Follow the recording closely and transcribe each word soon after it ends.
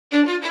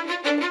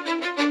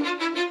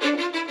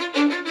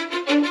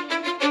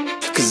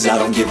'cause I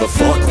don't give a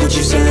fuck what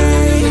you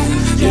say.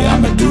 Yeah,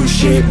 I'ma do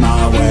shit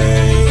my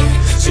way.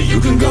 So you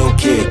can go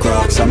kick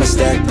rocks, I'ma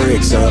stack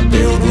bricks up,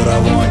 build what I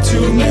want to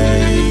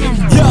make.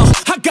 Yo,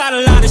 I got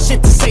a lot of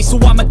shit to say, so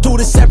I'ma do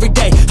this every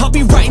day. I'll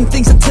be writing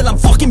things until I'm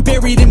fucking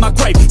buried in my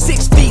grave.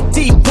 6 feet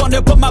deep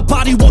under, but my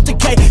body won't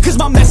decay, 'cause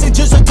my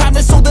messages are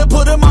timeless, so they'll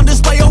put them on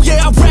display. Oh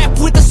yeah, I rap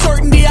with a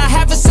certainty, I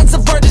have a sense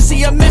of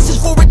urgency, a message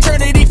for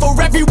eternity, for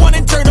everyone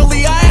internal.